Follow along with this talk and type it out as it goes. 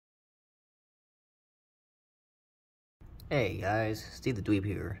Hey guys, Steve the Dweeb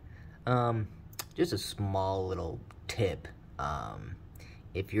here. Just a small little tip.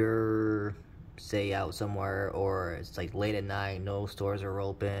 If you're, say, out somewhere or it's like late at night, no stores are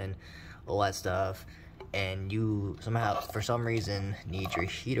open, all that stuff, and you somehow, for some reason, need your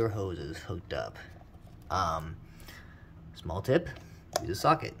heater hoses hooked up. Small tip, use a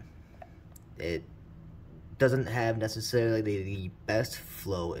socket. It doesn't have necessarily the best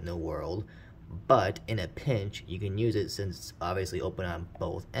flow in the world, but in a pinch, you can use it since it's obviously open on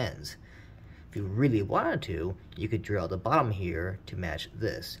both ends. If you really wanted to, you could drill the bottom here to match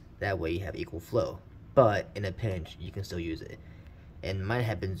this. That way you have equal flow. But in a pinch, you can still use it. And mine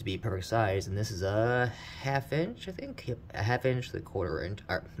happens to be perfect size, and this is a ½ inch, I think? Yep, a ½ inch to the ½ inch,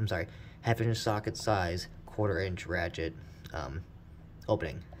 or, I'm sorry, ½ inch socket size, ½ inch ratchet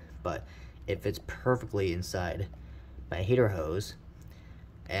opening. But it fits perfectly inside my heater hose,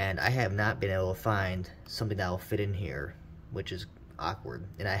 and I have not been able to find something that will fit in here, which is awkward.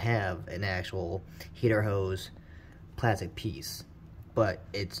 And I have an actual heater hose plastic piece, but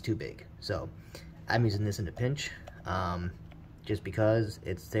it's too big. So I'm using this in a pinch, just because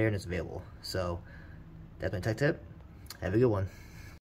it's there and it's available. So that's my tech tip. Have a good one.